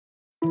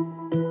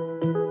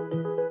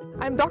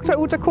I'm Dr.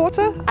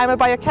 KOTHE. I'm a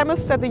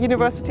biochemist at the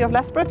University of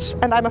Lethbridge,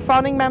 and I'm a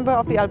founding member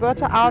of the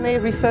Alberta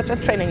RNA Research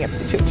and Training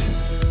Institute.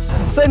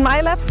 So in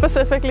my lab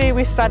specifically,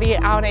 we study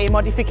RNA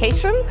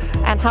modification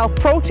and how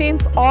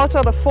proteins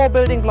alter the 4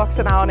 building blocks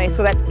in RNA,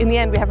 so that in the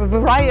end we have a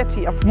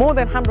variety of more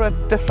than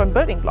 100 different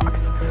building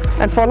blocks.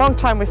 And for a long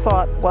time we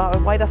thought, well,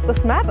 why does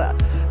this matter?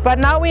 But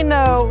now we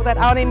know that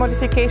RNA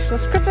modification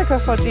is critical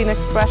for gene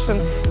expression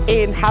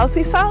in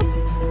healthy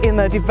cells, in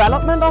the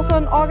development of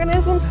an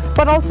organism,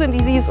 but also in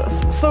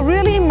diseases. So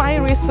really my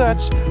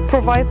research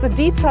provides a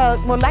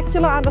detailed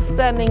molecular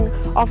understanding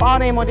of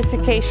RNA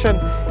modification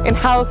in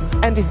health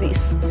and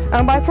disease.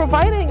 And by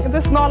providing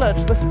this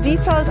knowledge, this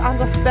detailed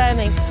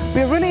understanding,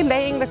 we're really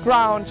laying the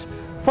ground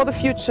for the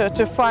future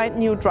to find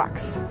new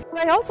drugs.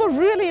 I also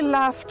really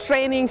love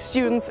training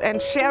students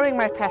and sharing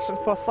my passion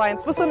for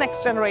science with the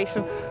next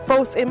generation,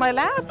 both in my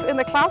lab, in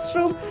the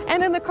classroom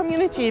and in the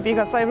community,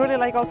 because I really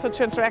like also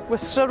to interact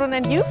with children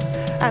and youth.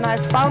 And I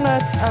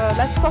founded a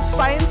Let's Talk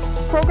Science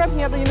program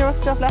here at the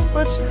University of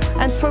Lethbridge.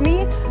 And for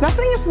me,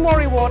 nothing is more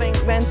rewarding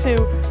than to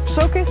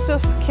showcase to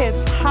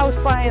kids how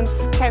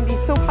science can be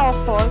so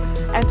powerful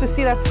and to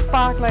see that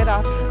spark light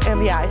up in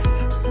the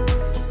eyes.